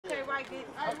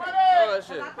Oh, that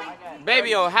shit.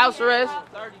 Baby on house arrest.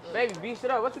 Baby, beat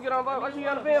shit up. What you get on? What you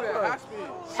get on the bed for?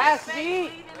 High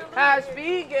speed. High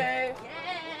speed gang.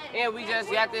 And we just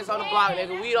got this on the block,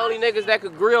 nigga. We the only niggas that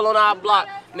could grill on our block,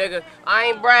 nigga. I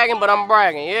ain't bragging, but I'm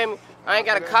bragging. You hear me? I ain't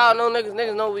gotta call no niggas.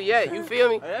 Niggas know we at. You feel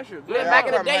me? Back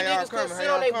in the day, niggas couldn't sit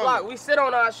on their block. We sit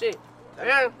on our shit.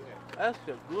 Yeah. That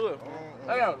shit good.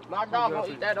 Hey, my dog won't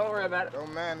eat that. Don't worry about it.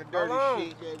 Don't mind the dirty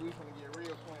shit. Yeah, we finna get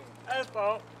real clean. That's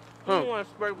all. You want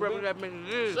to spray rubber that makes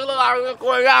it is. She look like real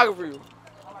choreography.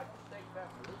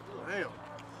 Damn.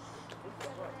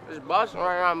 It's busting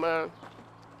right now, man.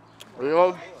 You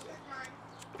know?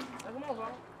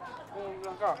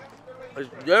 It's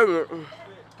different.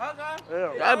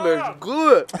 Yeah, that bitch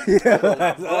good. Yeah,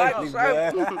 that's ugly, boy.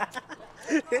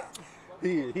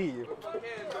 Here.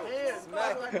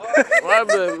 Right,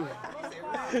 baby.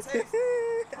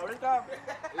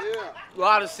 A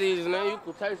lot of seasoning, you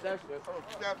can taste that shit.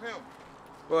 Stop him.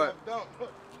 What? Don't.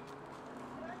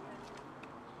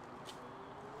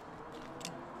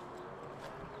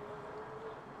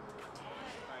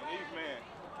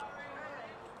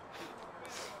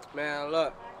 Man,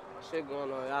 look, shit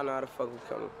going on. Y'all know how the fuck we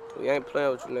coming. We ain't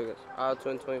playing with you niggas. All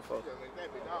 2024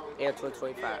 and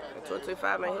 2025. And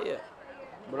 2025 ain't here yet.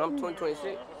 But I'm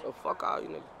 2026, so fuck all you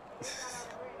niggas.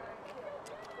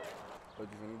 What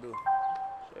you finna do?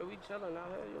 Shit, we chillin' out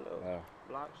here, you know. Yeah.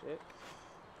 Block shit.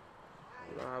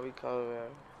 You know how we coming,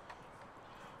 man.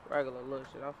 Regular little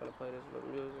shit. I'm finna play this little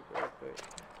music real quick.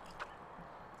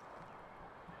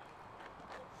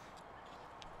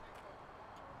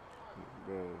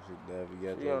 Bro, shit, that we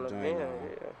got You on that the joint bend, on.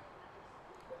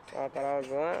 yeah. I thought I was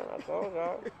blind. I told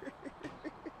y'all.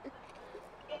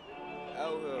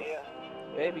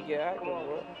 Baby, get active,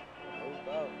 bro.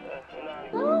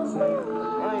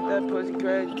 I ain't that pussy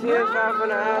crazy. Tears fall from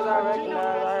the eyes, I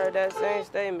recognize. I heard that same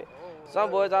statement. Some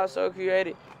boys are so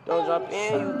creative. Don't jump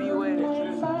in, you be with it. I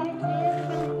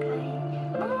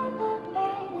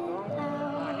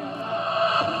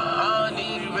don't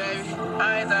need you, baby.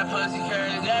 I ain't that pussy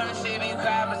crazy. Never see me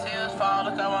cry, my tears fall.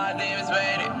 Look how my name is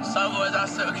faded. Some boys are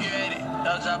so creative.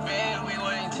 Don't jump in, you be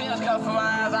with it. Tears come from my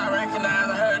eyes, I recognize.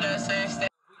 I heard that same statement.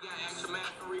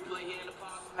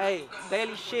 Hey,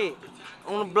 daily shit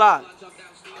on the block.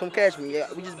 Come catch me. Yeah,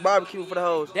 we just barbecue for the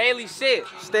hoes. Daily shit.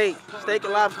 Steak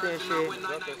and lobster and shit.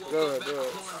 Good.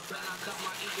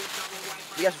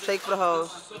 We got some shake for the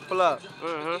hoes. Pull up.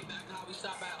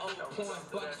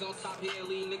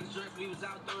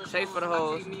 Shake for the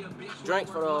hoes. Drink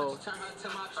for the hoes.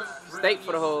 Steak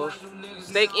for the hoes.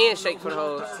 Steak and shake for the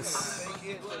hoes.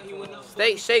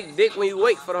 Steak, shake, dick when you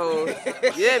wake for the hoes.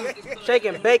 Yeah, Shake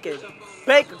and bacon.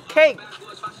 Bake a cake.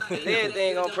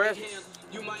 everything on press.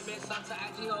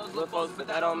 Little folks, but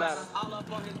that don't matter.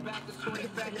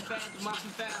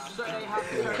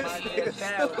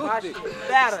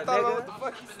 Batter, nigga.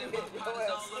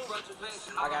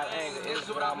 I got anger, it's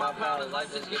without my power. Like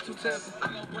this get too tough.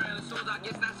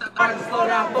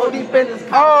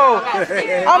 Oh,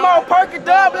 I'm on Perky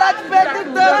Dub, Black Spectre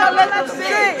Dub, I let that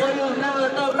shit.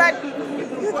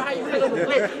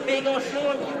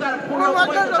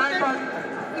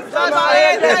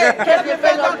 Catch me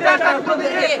face on that, try to put the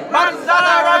head. Bottom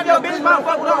side around your bitch, mouth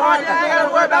fuck with a hard, I ain't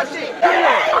gotta worry about shit.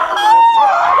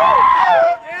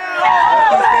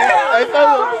 Hey,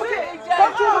 fellas.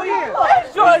 Fuck you again.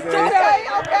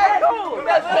 Okay, cool.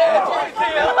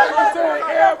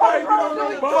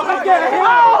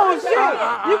 Oh, shit.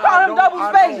 You call him double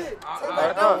space.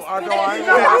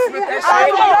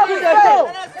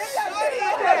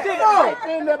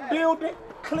 In the building,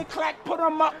 click clack, put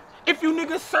them up. If you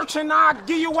niggas searching, I'll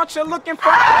give you what you're looking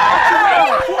for. 40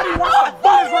 wants the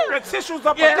bullets with the tissues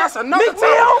up, but that's another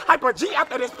time. Hyper G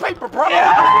after this paper, bro.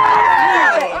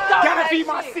 Gotta feed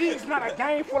my seeds, not a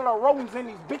game full of rodents, and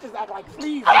these bitches act like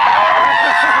fleas.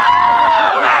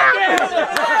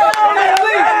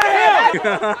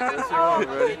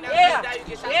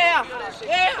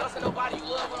 Nobody you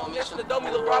love on mission to dope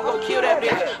me, look, I'm gonna kill that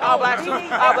bitch. All black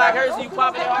hers, you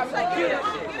popping it, I'm gonna kill that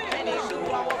shit.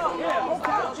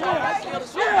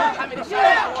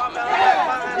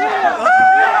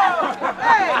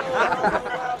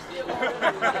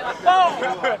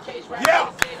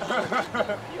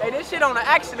 Hey, this shit on the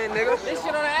accident, nigga. This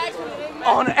shit on the accident, nigga.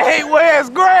 On the 8 where's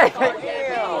great.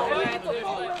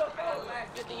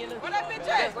 Where that bitch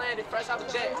at? Just landed fresh off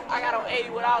the jet. I got on 80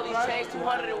 with all these chains,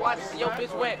 200 and watches, and your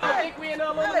bitch wet. I think we in the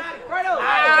Illuminati. Right over.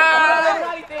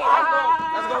 Illuminati thing.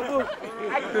 Let's go, boo.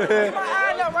 Get my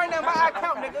eye up right now, my eye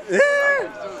count, nigga.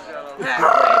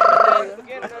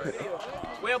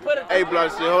 We'll put it. A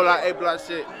block shit, hold on, A block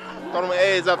shit. Throw them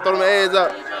A's up, throw them A's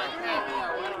up.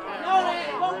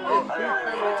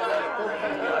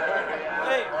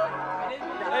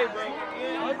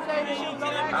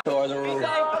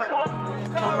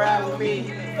 Come ride with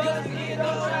me.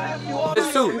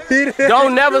 This too.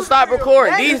 Don't never stop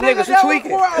recording. These niggas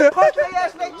tweaking.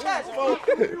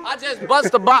 I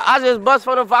just bust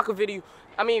for the vodka video.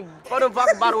 I mean, for the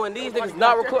vodka bottle, and these niggas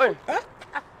not recording.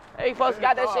 Hey, folks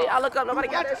got that shit. I look up, nobody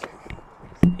got that shit.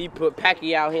 He put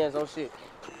Pacquiao hands on shit.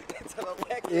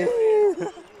 You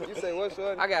say what,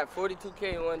 son? I got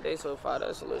 42K in one day so far.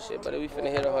 That's a little shit, but we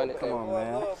finna hit 100. Come on,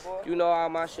 man. You know all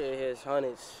my shit hits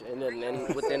hundreds, and then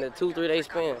within the 2-3 day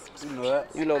span. You know that.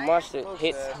 You know my shit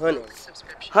hits hundreds.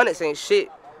 Hundreds ain't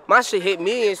shit. My shit hit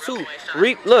millions too.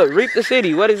 Reap the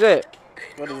city. What is that?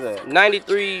 What is that?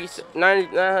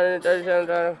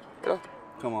 937. No.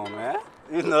 Come on, man.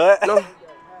 You know that. No.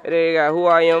 And then you got Who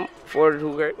I Am,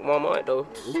 42K. 1 month though.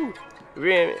 Ooh.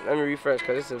 Let me refresh,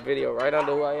 cause it's a video right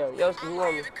under Who I Am. Yo, who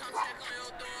on me?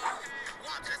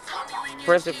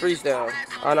 Press the freestyle.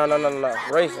 Oh no.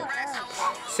 Racing.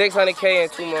 600K in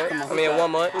 2 months. I mean in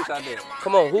 1 month.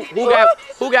 Come on, who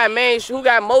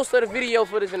got most of the video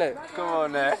footage in that? Come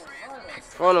on, now.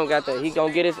 Frono got that. He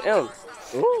gonna get his M.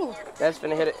 Ooh. That's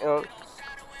finna hit an M.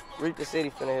 Reap the City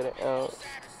finna hit an M.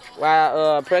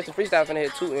 While Press the freestyle finna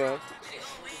hit 2 M.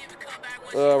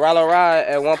 Rallo Ride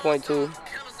at 1.2.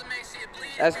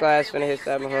 S Class finna hit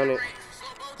 700.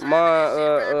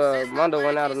 Mondo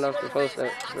went out enough to post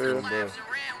that.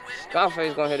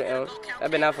 Scarface gonna hit an M.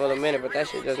 That been out for a minute, but that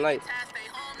shit just nice.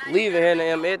 Leaving hitting the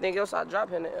M. Everything else I drop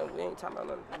hitting the M. We ain't talking about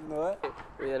nothing. You know what?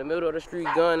 We in the middle of the street,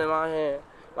 gun in my hand.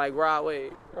 Like Rod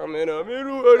Wave. I'm in the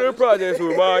middle of the projects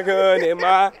with my gun in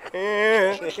my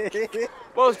hand.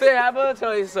 Most they have a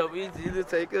choice, so we either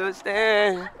take a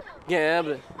stand.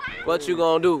 Gambling. What you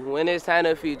gonna do when it's time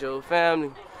to feed your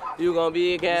family? You gonna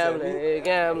be gambling.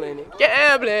 Gambling.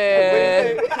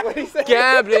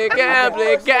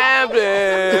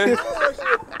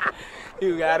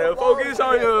 You gotta focus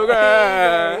on your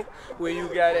grind when you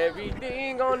got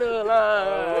everything on the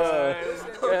line.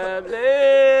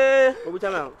 Gambling. What we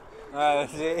talking about? And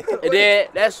then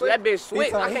that bitch switch.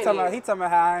 He talking about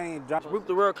how I ain't dropping. Reap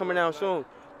the World coming out soon.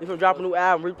 We finna drop a new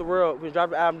album, Reap the World. We drop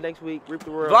the album next week, Reap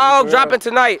the World. Vlog dropping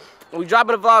tonight. We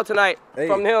dropping a vlog tonight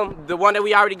from him, the one that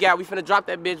we already got. We finna drop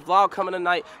that bitch. Vlog coming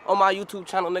tonight on my YouTube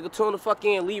channel, nigga. Tune the fuck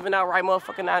in, leaving out right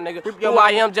motherfucking now, nigga. Who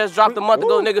I Am just dropped a month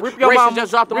ago, nigga. Racing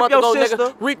just dropped a month ago,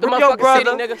 nigga. Reap the motherfucking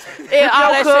city, nigga. Yeah,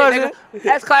 all that shit, nigga.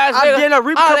 That's class,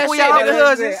 nigga. All that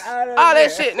shit, nigga. All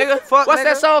that shit, nigga. What's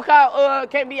that song called?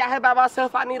 Can't be out here by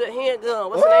myself. I need a handgun.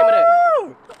 What's the name of that?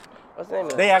 What's the name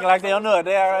of that? They act like they don't know it.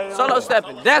 They already Solo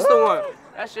Stepping. That's the one.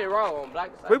 That shit wrong on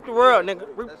Black. Reap the World, nigga.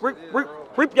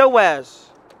 Reap your ass.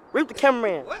 Reap the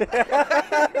cameraman.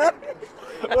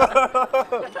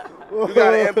 You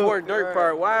gotta import dirt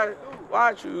part. Why'd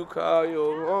you call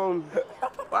your home?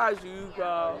 Why'd you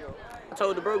call? I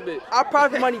told the broke bitch. Our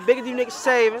profit money bigger than you niggas'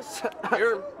 savings.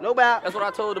 No doubt. That's what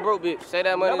I told the broke bitch. Say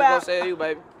that money is gonna save you,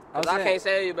 baby. Cause I can't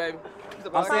save you, baby.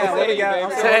 I'm saying, what do you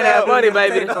got? Say that money,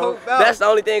 baby. That's the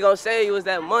only thing gonna save you is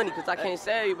that money, cause I can't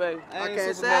save you, baby. I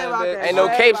can't save you. Ain't no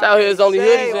capes out here. It's only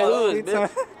hoodies and hoods,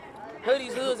 bitch.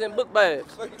 Hoodies, hoods, and book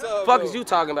bags. Fuck is you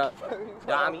talking about?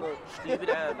 Dummy. Stupid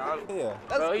ass dummy. Yeah.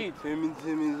 Bro, he Timmy.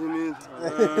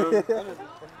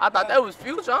 I thought that was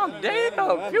Future. I'm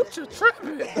damn. Future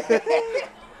tripping.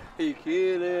 He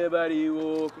killed everybody he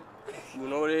walking. You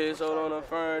know this, hold on the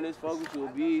fern, this fucking to a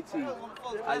BT.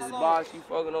 I just boxed you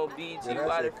fucking on BT. Yeah,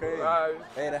 that shit crazy.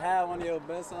 Hey, to have one of your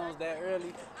best songs that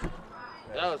early.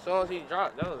 That was as soon as he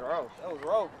dropped, that was raw. That was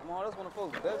raw. Come on, that's one of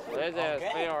folks' best. His ass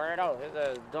fell right out. His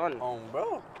ass done.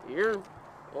 Bro. You're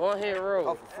one hit roll.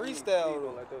 Off a freestyle.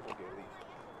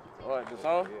 What, the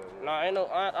song? No, ain't no.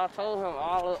 I told him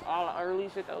all the early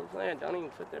shit that was playing. Don't even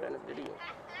put that in the video.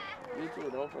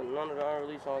 YouTube, don't put none of the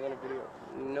unreleased songs in the video.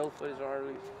 No footage on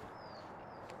unreleased.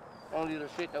 Only the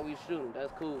shit that we shooting.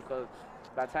 That's cool, cause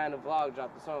by the time the vlog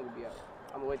drop, the song will be out.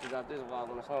 I'm gonna wait to drop this vlog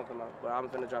when the song come out. But I'm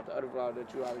finna drop the other vlog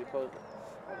that you already posted.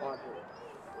 Yeah,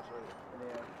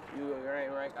 you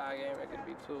ain't rank I game, it could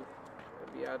be 2. It'll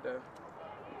be out there.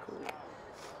 Cool.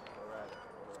 Alright.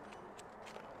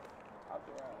 I'll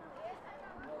be around.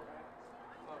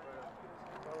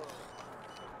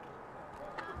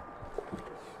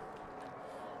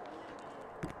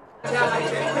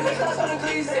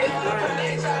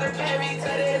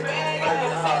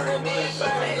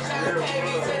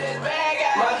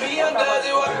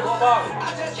 I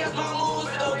just kept my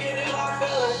moves, don't get it locked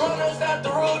up. Bro, stop the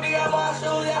road, they got my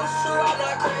shoes, that's true, I'm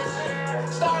not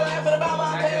crazy. Start laughing about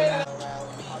my head.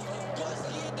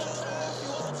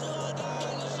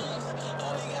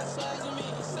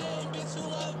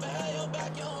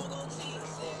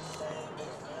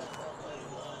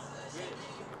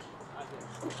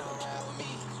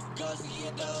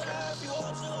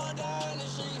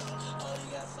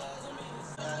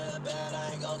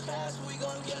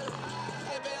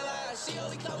 She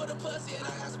only come with a pussy and I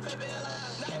got some paper in line.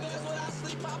 Nightmares when I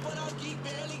sleep, I put on geek,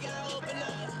 barely got open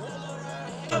eye. One more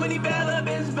ride. So many bad little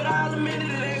bitches, but I'll admit it,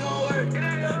 it ain't gon' work.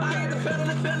 I get the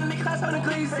feeling, the class on the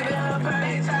glee, sit down,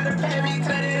 they try to pay me to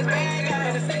this bag. I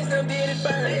had to say something, did it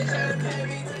first. They try to pay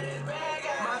me to this bag.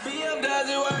 My BM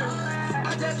doesn't work.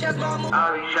 I just kept my move.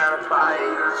 I'll be trying to fight.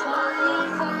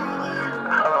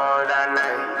 Oh, that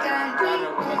night.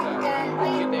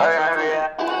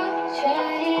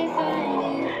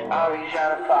 I'll be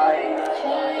trying to fight.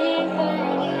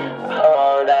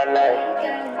 Oh, that night.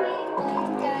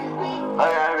 I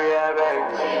gotta be that baby.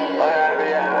 I gotta be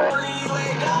that baby.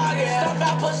 Step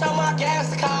out, push on my gas,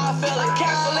 the car, feel it.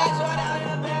 Cancel that, so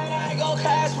I ain't gon'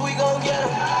 cash, we gon' get her.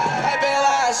 Hey, been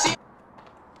like, she.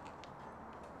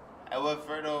 Hey, what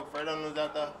Fredo knows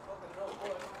out there?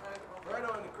 Fredo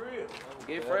in the crib.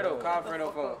 Get Fredo, call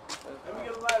Fredo phone. Let me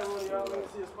get a lighter on y'all. Let me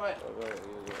see a spike.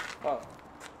 Oh.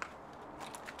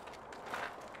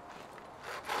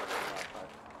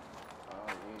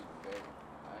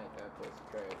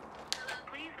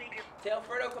 Tell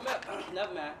Fredo come up.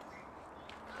 Never mind.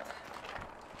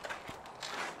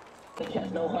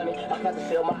 Catch no honey, I got to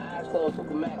feel my eyes closed,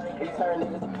 Super Max. We turn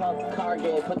niggas to punk, car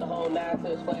game, put the whole 9 to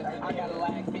his flat. I got a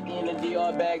lag, 50 in the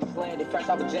DR bag, just landed fresh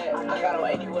off a jet. I got on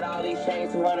 80 with all these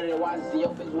chains, 200 and watches, and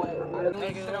your face wet. I just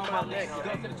niggas sit on my neck, go to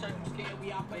the church, I'm scared,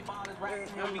 we all play ballers, right?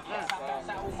 We can't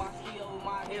outside with my steel, with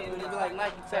my head, we be like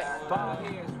Nike Tech. Ball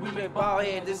heads, we been ball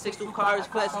head, this 6'2" car is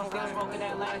flex. I'm smoking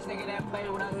that last nigga that play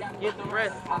with us, got get the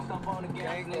rest. I stop on the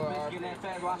gas, and this bitch get that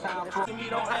fast, watch how I'm pushing me,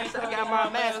 don't ice, I got my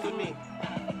mask with me.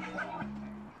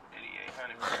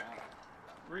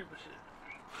 Reaper shit.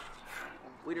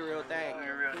 We the real thing.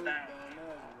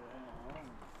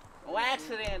 No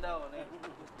accident though,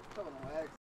 nigga.